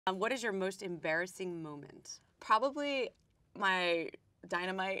What is your most embarrassing moment? Probably my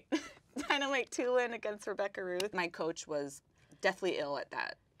Dynamite 2 win against Rebecca Ruth. My coach was deathly ill at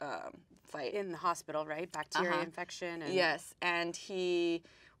that fight. In the hospital, right? Bacteria infection. And Yes, and he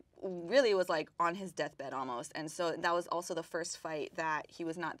really was like on his deathbed almost. And so that was also the first fight that he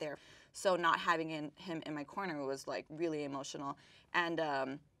was not there. So not having him in my corner was like really emotional. And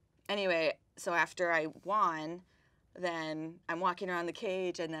anyway, so after I won, then I'm walking around the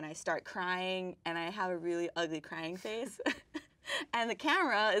cage and then I start crying and I have a really ugly crying face. And the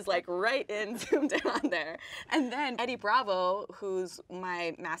camera is like right in, zoomed in on there. And then Eddie Bravo, who's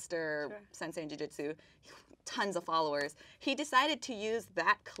my master sensei in Jiu-Jitsu, tons of followers, he decided to use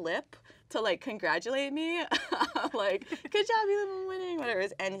that clip to like congratulate me. Like, good job, Ilima, winning, whatever it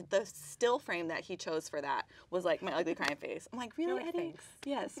is. And the still frame that he chose for that was like my ugly crying face. I'm like, really, You're like, Eddie? thanks.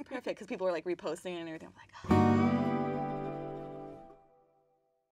 Yes, perfect, because people were like reposting it and everything. I'm like, oh.